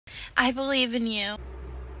I believe in you.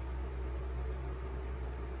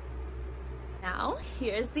 Now,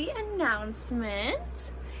 here's the announcement.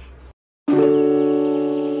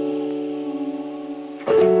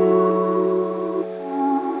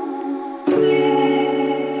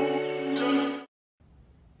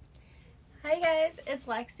 Hi guys, it's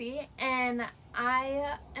Lexi, and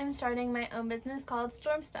I am starting my own business called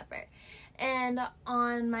Storm Stepper. And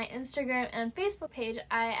on my Instagram and Facebook page,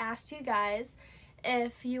 I asked you guys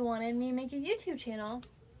if you wanted me to make a YouTube channel.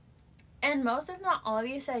 And most, if not all of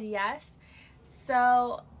you, said yes.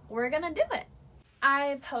 So we're gonna do it.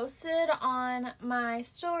 I posted on my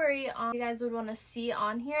story on you guys would want to see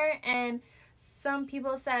on here, and some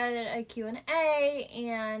people said a Q&A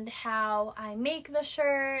and how I make the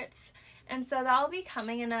shirts, and so that will be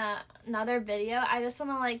coming in another video. I just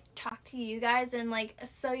want to like talk to you guys and like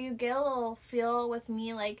so you get a little feel with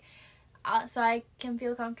me, like so I can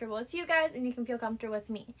feel comfortable with you guys and you can feel comfortable with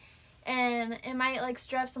me. And it might like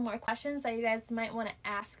stir up some more questions that you guys might want to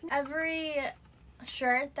ask me. Every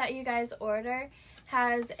shirt that you guys order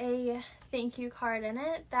has a thank you card in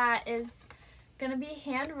it that is gonna be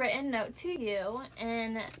handwritten note to you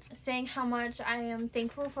and saying how much I am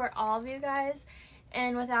thankful for all of you guys,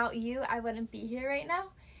 and without you I wouldn't be here right now.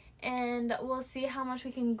 And we'll see how much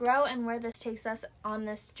we can grow and where this takes us on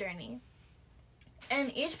this journey.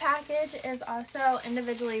 And each package is also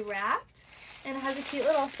individually wrapped, and it has a cute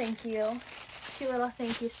little thank you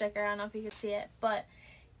sticker. I don't know if you can see it, but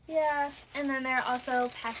yeah. And then they're also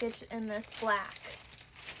packaged in this black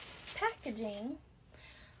packaging.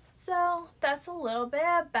 So that's a little bit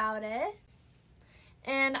about it,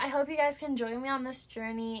 and I hope you guys can join me on this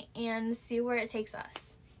journey and see where it takes us.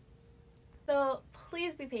 So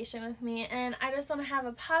please be patient with me, and I just want to have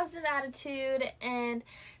a positive attitude and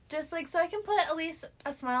just like so I can put at least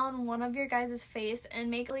a smile on one of your guys' face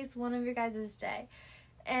and make at least one of your guys' day.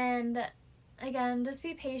 And again, just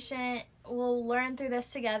be patient. We'll learn through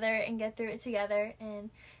this together and get through it together. And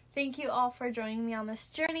thank you all for joining me on this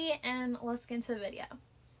journey, and let's get into the video.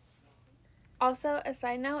 Also, a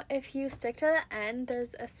side note, if you stick to the end,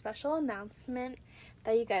 there's a special announcement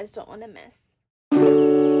that you guys don't want to miss.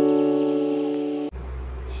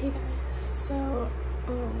 Hey guys, so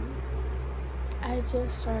I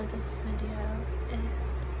just started this video, and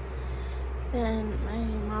then my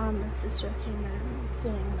mom and sister came in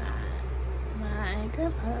saying that my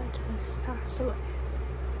grandpa just passed away.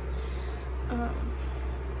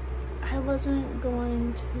 I wasn't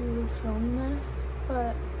going to film this,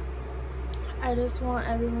 but I just want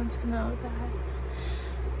everyone to know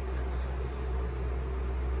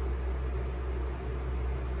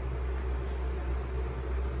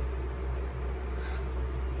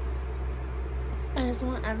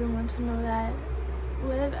that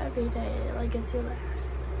live every day like it's your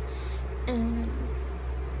last. And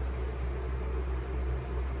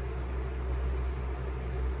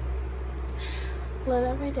live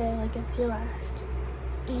every day like it's your last,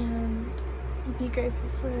 and be grateful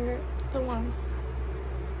for the ones.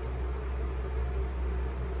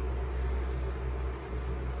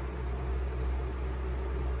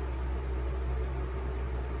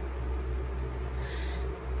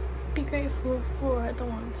 Be grateful for the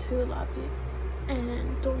ones who love you,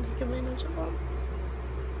 and don't take advantage of them.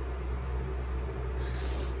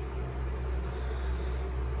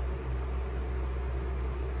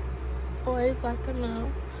 Always let them know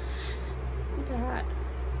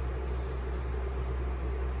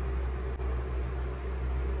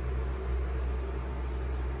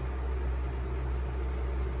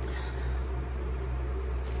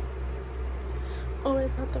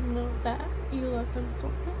that you love them so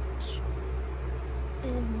much,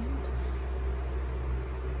 and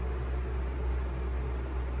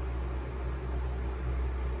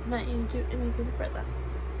that you do anything for them.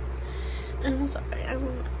 I'm sorry, I'm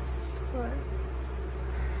a mess,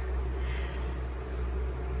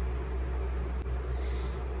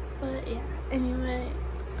 but yeah, anyway,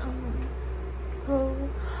 go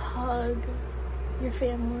hug your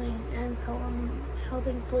family and tell them how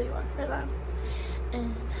thankful you are for them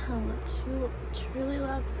and how much you truly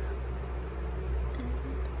love them. And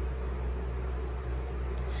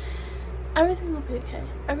everything will be okay.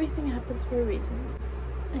 Everything happens for a reason.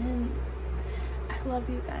 And I love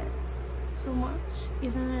you guys so much.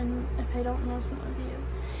 Even if I don't know some of you,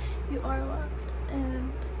 you are loved.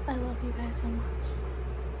 And I love you guys so much.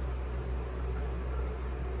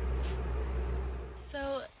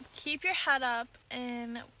 So keep your head up,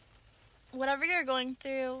 and whatever you're going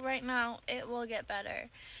through right now, it will get better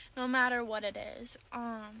no matter what it is.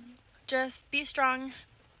 Just be strong,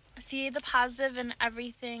 see the positive in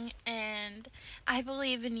everything, and I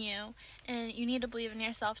believe in you, and you need to believe in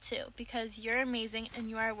yourself too, because you're amazing and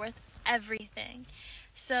you are worth everything.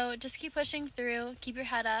 So just keep pushing through, keep your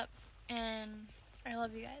head up, and I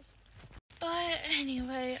love you guys. But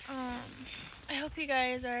anyway, I hope you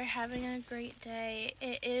guys are having a great day.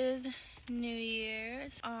 It is New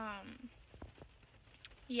Year's.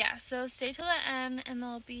 Yeah, so stay till the end and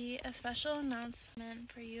there'll be a special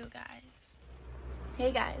announcement for you guys.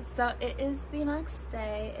 Hey guys, so it is the next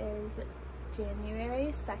day, is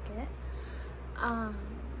January 2nd.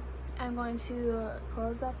 I'm going to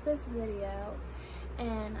close up this video,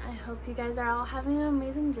 and I hope you guys are all having an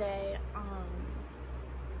amazing day.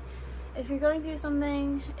 If you're going through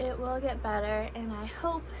something, it will get better, and I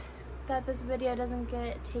hope that this video doesn't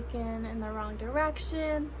get taken in the wrong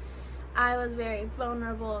direction. I was very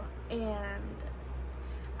vulnerable, and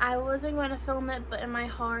I wasn't going to film it, but in my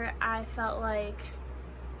heart I felt like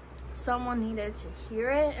someone needed to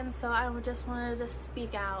hear it, and so I just wanted to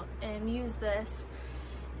speak out and use this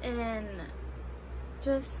and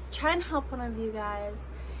just try and help one of you guys,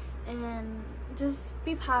 and just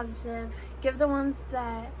be positive. Give the ones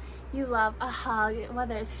that you love a hug,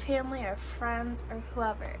 whether it's family or friends or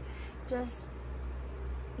whoever. Just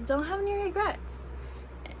don't have any regrets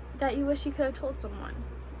that you wish you could have told someone.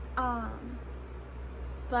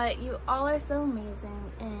 But you all are so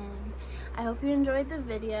amazing, and I hope you enjoyed the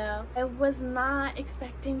video. I was not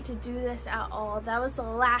expecting to do this at all. That was the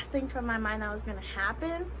last thing from my mind that was gonna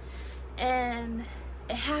happen, and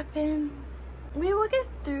it happened. We will get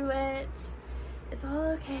through it. It's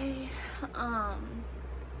all okay.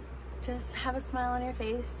 Just have a smile on your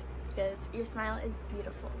face, because your smile is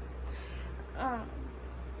beautiful.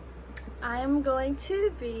 I'm going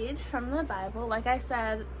to read from the Bible. Like I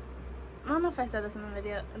said, I don't know if I said this in the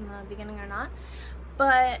video in the beginning or not,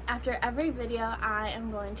 but after every video I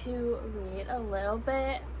am going to read a little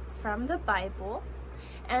bit from the Bible,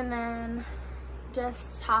 and then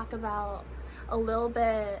just talk about a little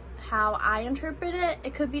bit how I interpret it.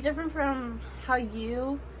 It could be different from how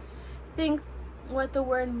you think what the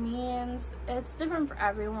word means. It's different for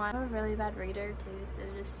everyone. I'm a really bad reader too, so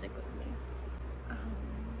just stick with me.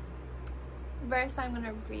 Verse I'm going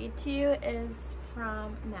to read to you is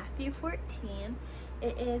from Matthew 14.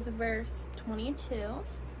 It is verse 22.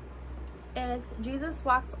 As Jesus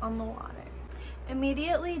walks on the water.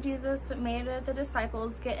 Immediately Jesus made the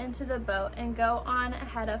disciples get into the boat and go on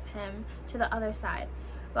ahead of him to the other side.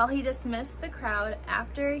 While he dismissed the crowd,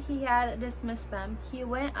 after he had dismissed them, he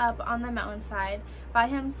went up on the mountainside by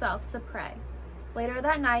himself to pray. Later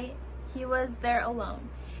that night, he was there alone,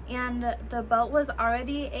 and the boat was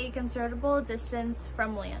already a considerable distance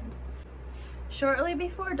from land. Shortly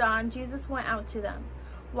before dawn, Jesus went out to them,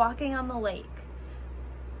 walking on the lake.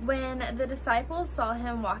 When the disciples saw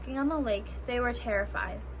him walking on the lake, they were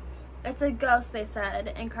terrified. "It's a ghost," they said,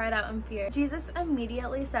 and cried out in fear. Jesus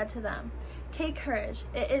immediately said to them, "Take courage,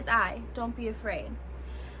 it is I, don't be afraid."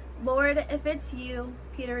 "Lord, if it's you,"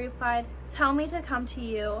 Peter replied, "tell me to come to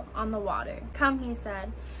you on the water." "Come," he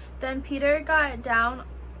said. Then Peter got down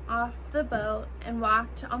off the boat and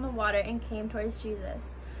walked on the water and came towards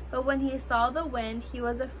Jesus. But when he saw the wind, he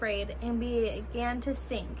was afraid and began to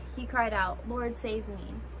sink. He cried out, "Lord, save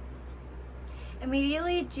me."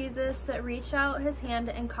 Immediately Jesus reached out his hand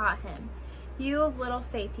and caught him. "You of little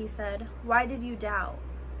faith," he said, "why did you doubt?"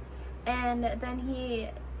 And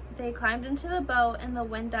then they climbed into the boat, and the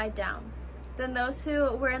wind died down. Then those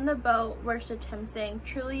who were in the boat worshipped him, saying,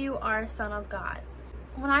 "Truly you are a Son of God."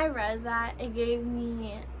 When I read that, it gave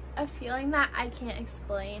me a feeling that I can't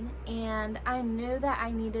explain, and I knew that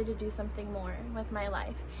I needed to do something more with my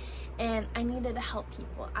life, and I needed to help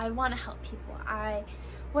people. I want to help people. I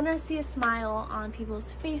want to see a smile on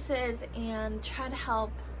people's faces and try to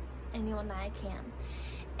help anyone that I can.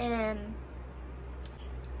 And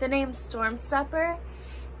the name Storm Stepper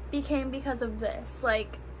became because of this.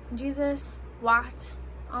 Like, Jesus walked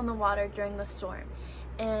on the water during the storm,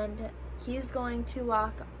 and he's going to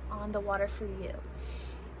walk on the water for you.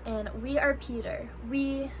 And we are Peter.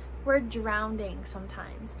 We're drowning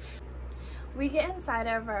sometimes. We get inside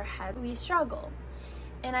of our head. We struggle.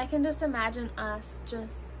 And I can just imagine us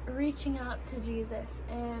just reaching out to Jesus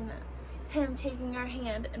and him taking our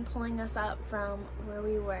hand and pulling us up from where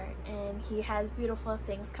we were. And he has beautiful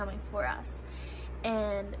things coming for us.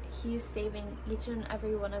 And he's saving each and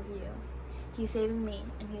every one of you. He's saving me,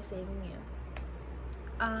 and he's saving you.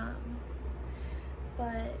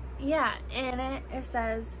 But yeah, in it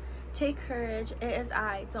says, "Take courage, it is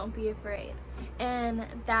I, don't be afraid."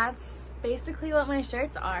 And that's basically what my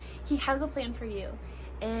shirts are. He has a plan for you,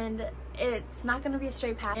 and it's not going to be a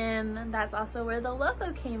straight path. And that's also where the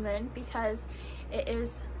logo came in, because it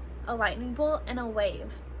is a lightning bolt and a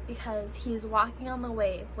wave, because he's walking on the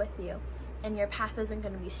wave with you and your path isn't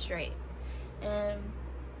going to be straight. And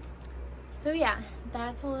so yeah,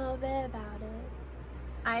 that's a little bit about it.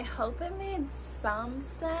 I hope it made some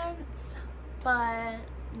sense, but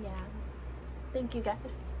yeah, thank you guys.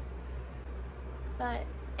 But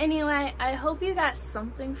anyway, I hope you got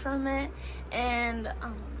something from it, and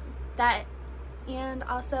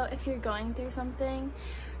also if you're going through something,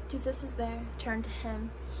 Jesus is there. Turn to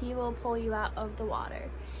him. He will pull you out of the water,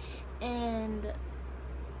 and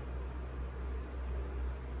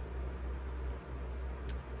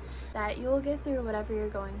that you will get through whatever you're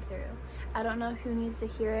going through. I don't know who needs to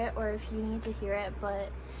hear it or if you need to hear it, but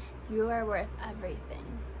you are worth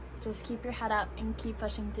everything. Just keep your head up and keep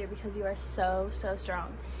pushing through, because you are so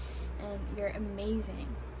strong and you're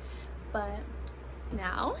amazing. But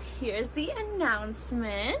now here's the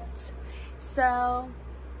announcement. So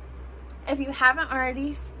if you haven't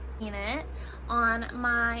already seen it on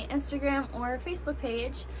my Instagram or Facebook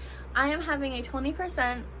page, I am having a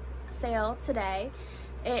 20% sale today.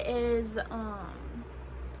 It is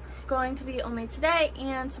going to be only today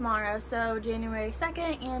and tomorrow, so January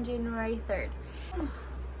 2nd and January 3rd.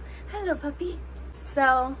 Hello, puppy.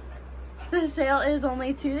 So the sale is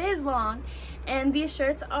only 2 days long, and these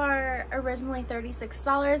shirts are originally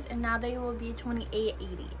 $36 and now they will be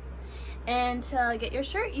 $28.80. And to get your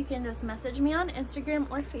shirt, you can just message me on Instagram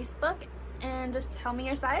or Facebook and just tell me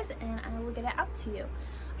your size and I will get it out to you.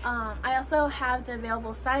 I also have the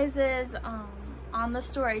available sizes on the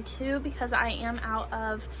story too, because I am out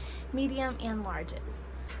of medium and larges.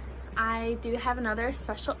 I do have another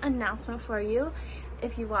special announcement for you.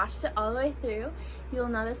 If you watched it all the way through, you'll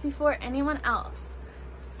know this before anyone else.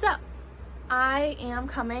 So I am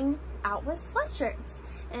coming out with sweatshirts,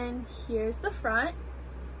 and here's the front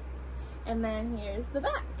and then here's the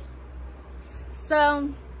back.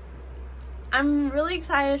 So I'm really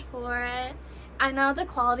excited for it. I know the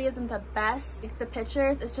quality isn't the best. The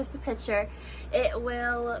pictures, it's just a picture. It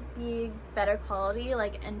will be better quality,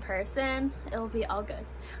 like in person. It'll be all good.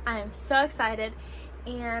 I am so excited,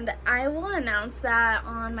 and I will announce that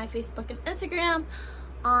on my Facebook and Instagram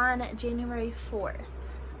on January 4th.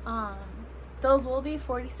 Those will be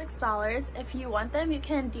 $46. If you want them, you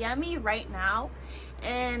can DM me right now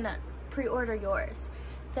and pre-order yours.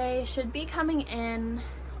 They should be coming in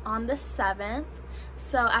on the 7th.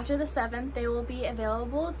 So after the 7th, they will be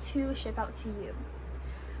available to ship out to you.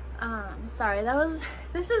 Sorry,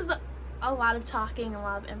 this is a lot of talking, a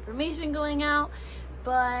lot of information going out,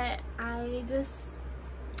 but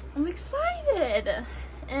I'm excited,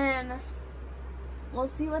 and we'll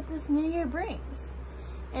see what this new year brings.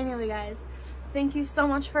 Anyway, guys, thank you so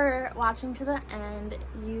much for watching to the end.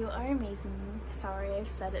 You are amazing. Sorry, I've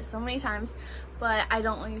said it so many times, but I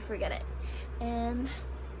don't want you to forget it. And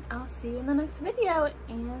I'll see you in the next video,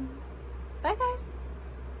 and bye, guys.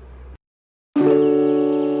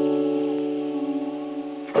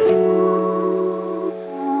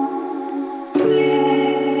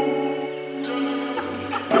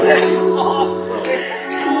 That's awesome.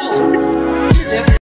 Cool.